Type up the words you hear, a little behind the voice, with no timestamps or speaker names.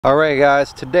Alright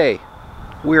guys, today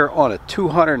we're on a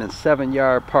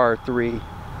 207-yard par 3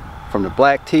 from the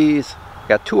black tees.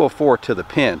 Got 204 to the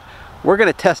pin. We're going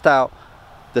to test out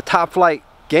the Top-Flite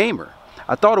Gamer.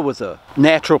 I thought it was a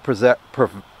natural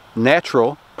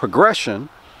progression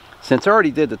since I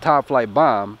already did the Top-Flite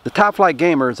Bomb. The Top-Flite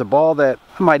Gamer is a ball that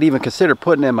I might even consider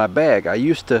putting in my bag. I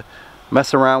used to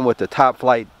mess around with the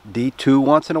Top-Flite D2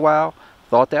 once in a while.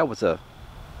 Thought that was a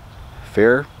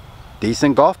fair,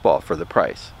 decent golf ball for the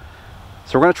price.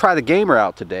 So we're going to try the Gamer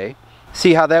out today,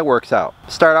 see how that works out.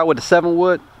 Start out with the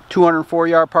 7-wood,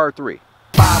 204-yard par 3.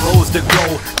 5 holes to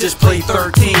go, just play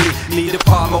 13. Need a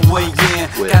palm away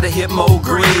in, gotta hit more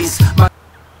greens.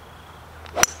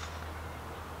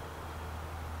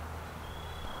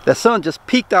 The sun just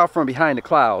peeked out from behind the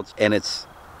clouds, and it's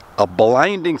a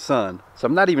blinding sun, so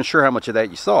I'm not even sure how much of that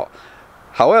you saw.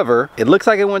 However, it looks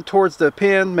like it went towards the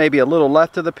pin, maybe a little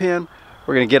left of the pin.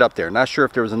 We're going to get up there. Not sure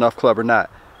if there was enough club or not.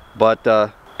 But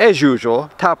as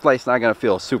usual, Top-Flite's not going to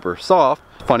feel super soft.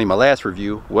 Funny, my last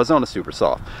review was on a super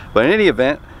soft. But in any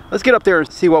event, let's get up there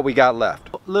and see what we got left.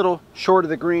 A little short of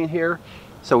the green here.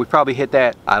 So we probably hit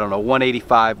that, I don't know,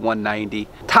 185, 190.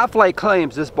 Top-Flite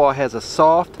claims this ball has a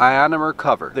soft ionomer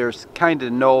cover. There's kind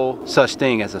of no such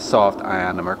thing as a soft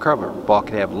ionomer cover. The ball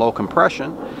can have low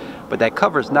compression, but that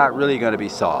cover is not really going to be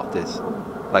soft. It's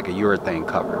like a urethane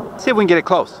cover. Let's see if we can get it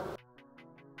close.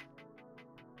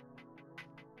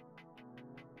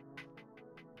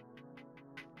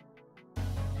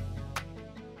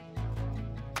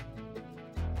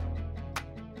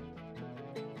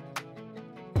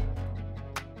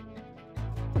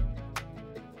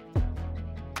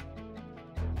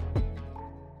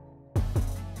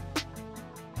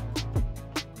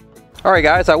 Alright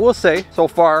guys, I will say, so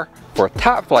far, for a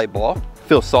Top-Flite ball,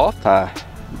 feels soft.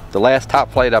 The last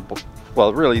Top-Flite,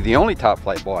 well really the only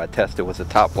Top-Flite ball I tested was a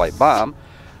Top-Flite Bomb.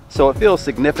 So it feels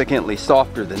significantly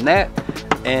softer than that.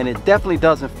 And it definitely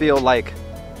doesn't feel like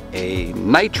a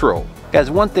nitro.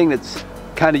 Guys, one thing that's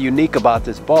kind of unique about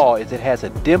this ball is it has a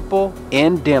dimple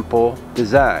in dimple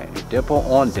design. A dimple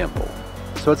on dimple.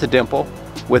 So it's a dimple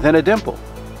within a dimple.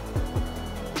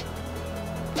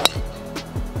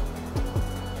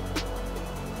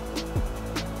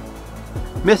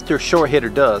 Mr. Short Hitter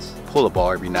does pull a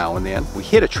ball every now and then. We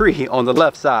hit a tree on the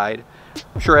left side.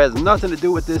 I'm sure it has nothing to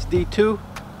do with this D2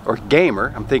 or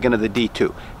Gamer. I'm thinking of the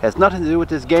D2. Has nothing to do with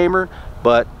this Gamer,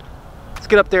 but let's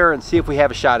get up there and see if we have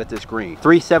a shot at this green.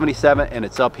 377 and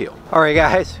it's uphill. All right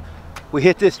guys, we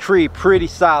hit this tree pretty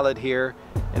solid here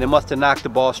and it must have knocked the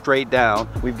ball straight down.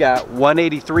 We've got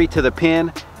 183 to the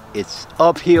pin. It's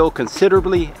uphill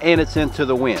considerably and it's into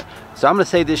the wind. So I'm going to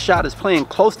say this shot is playing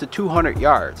close to 200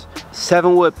 yards.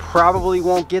 7-wood probably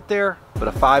won't get there, but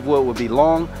a 5-wood would be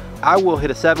long. I will hit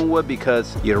a 7-wood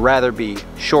because you'd rather be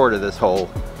short of this hole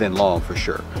than long for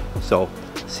sure. So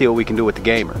see what we can do with the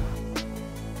Gamer.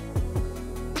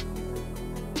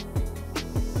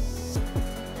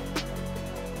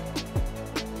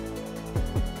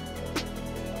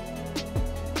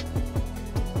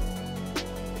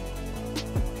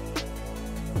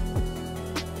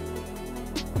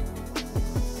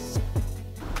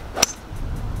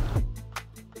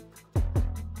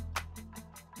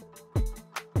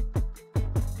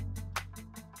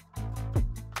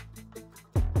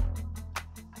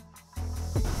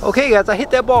 Okay guys, I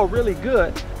hit that ball really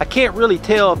good. I can't really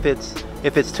tell if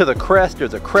it's to the crest,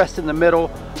 there's a crest in the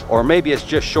middle, or maybe it's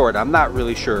just short. I'm not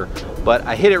really sure, but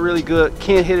I hit it really good.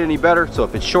 Can't hit it any better, so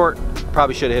if it's short,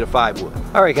 probably should have hit a 5-wood.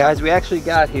 All right guys, we actually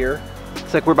got here.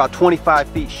 Looks like we're about 25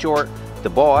 feet short. The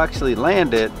ball actually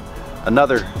landed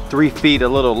another 3 feet a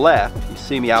little left. You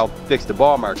see me, I'll fix the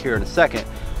ball mark here in a second.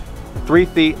 3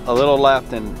 feet a little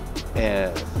left and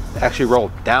actually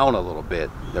rolled down a little bit.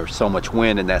 There was so much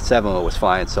wind and that 7-wood was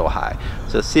flying so high.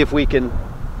 So let's see if we can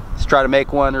just try to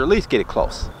make one or at least get it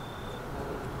close.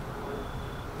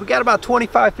 We got about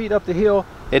 25 feet up the hill.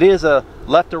 It is a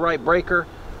left to right breaker,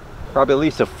 probably at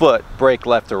least a foot break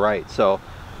left to right. So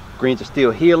greens are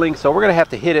still healing, so we're gonna have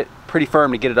to hit it pretty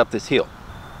firm to get it up this hill.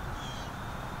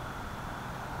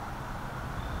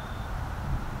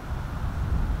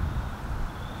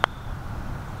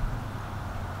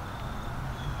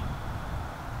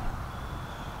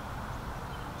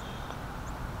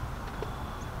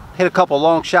 Hit a couple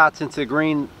long shots into the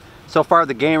green. So far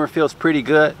the Gamer feels pretty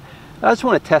good. I just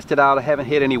want to test it out. I haven't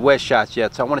hit any wedge shots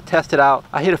yet, so I want to test it out.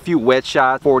 I hit a few wedge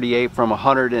shots, 48 from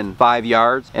 105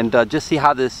 yards, and just see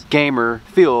how this Gamer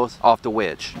feels off the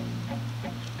wedge.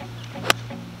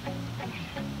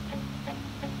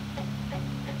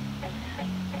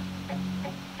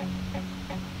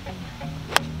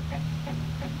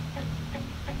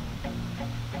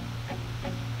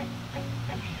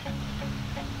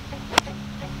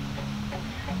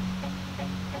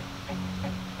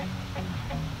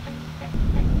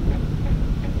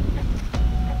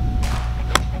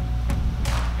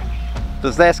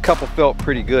 Those last couple felt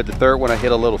pretty good. The third one I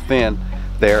hit a little thin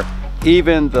there.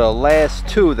 Even the last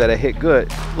two that I hit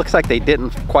good, looks like they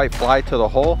didn't quite fly to the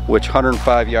hole, which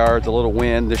 105 yards, a little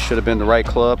wind, this should have been the right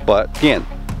club. But again,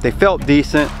 they felt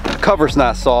decent. The cover's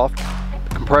not soft.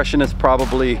 The compression is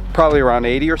probably around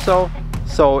 80 or so.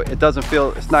 So it doesn't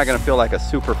feel, it's not gonna feel like a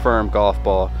super firm golf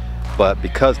ball, but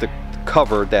because the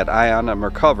cover, that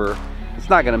Ionomer cover, it's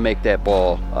not gonna make that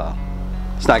ball,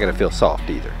 it's not gonna feel soft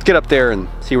either. Let's get up there and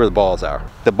see where the balls are.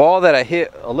 The ball that I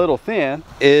hit a little thin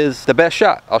is the best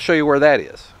shot. I'll show you where that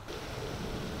is.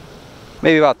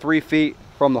 Maybe about 3 feet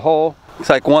from the hole. Looks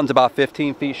like one's about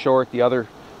 15 feet short. The other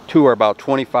two are about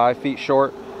 25 feet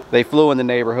short. They flew in the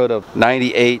neighborhood of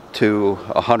 98 to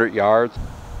 100 yards.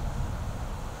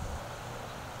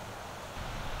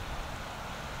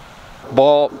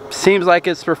 Ball seems like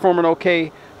it's performing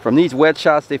okay. From these wedge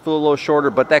shots, they flew a little shorter,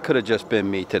 but that could have just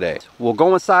been me today. We'll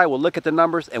go inside, we'll look at the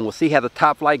numbers, and we'll see how the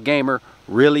Top-Flite Gamer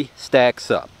really stacks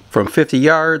up. From 50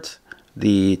 yards,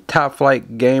 the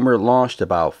Top-Flite Gamer launched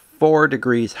about 4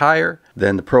 degrees higher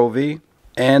than the Pro V,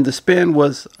 and the spin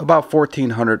was about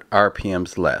 1,400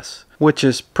 RPMs less, which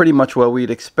is pretty much what we'd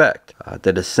expect.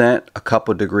 The descent a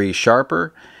couple degrees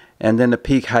sharper, and then the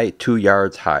peak height 2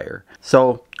 yards higher.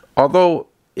 So, although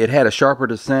it had a sharper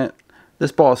descent,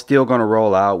 this ball is still going to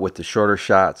roll out with the shorter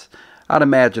shots. I'd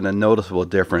imagine a noticeable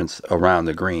difference around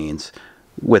the greens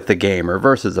with the Gamer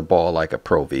versus a ball like a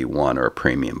Pro V1 or a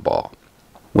premium ball.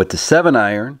 With the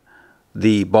 7-iron,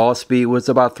 the ball speed was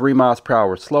about 3 miles per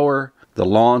hour slower, the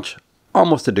launch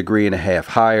almost 1.5 degrees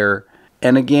higher,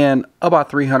 and again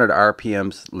about 300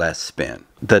 RPMs less spin.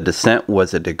 The descent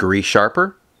was 1 degree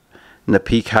sharper, and the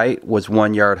peak height was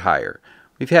 1 yard higher.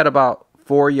 We've had about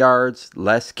 4 yards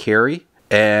less carry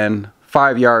and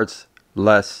 5 yards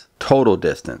less total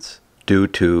distance due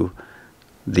to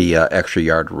the extra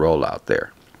yard rollout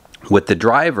there. With the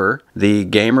driver, the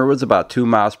Gamer was about 2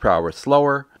 miles per hour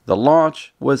slower, the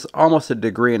launch was almost 1.5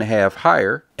 degrees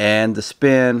higher, and the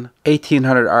spin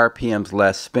 1,800 RPMs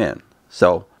less spin.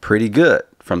 So pretty good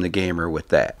from the Gamer with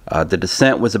that. The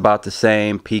descent was about the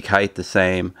same, peak height the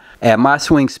same. At my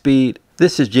swing speed,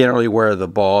 this is generally where the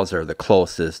balls are the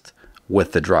closest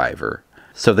with the driver.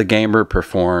 So the Gamer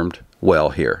performed well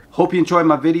here. Hope you enjoyed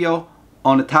my video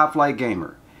on the Top-Flite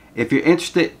Gamer. If you're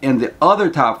interested in the other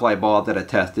Top-Flite ball that I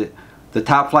tested, the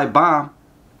Top-Flite Bomb,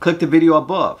 click the video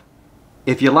above.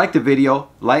 If you like the video,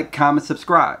 like, comment,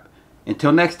 subscribe.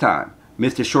 Until next time,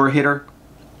 Mr. Short Hitter,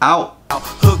 out.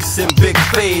 Hooks and big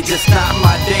fades, it's not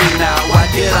my day now. Why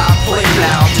did I play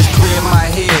now? Just clear my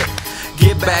head.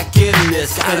 Get back in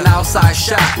this, an outside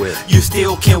shot. You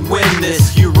still can win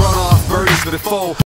this. You run off birdies before.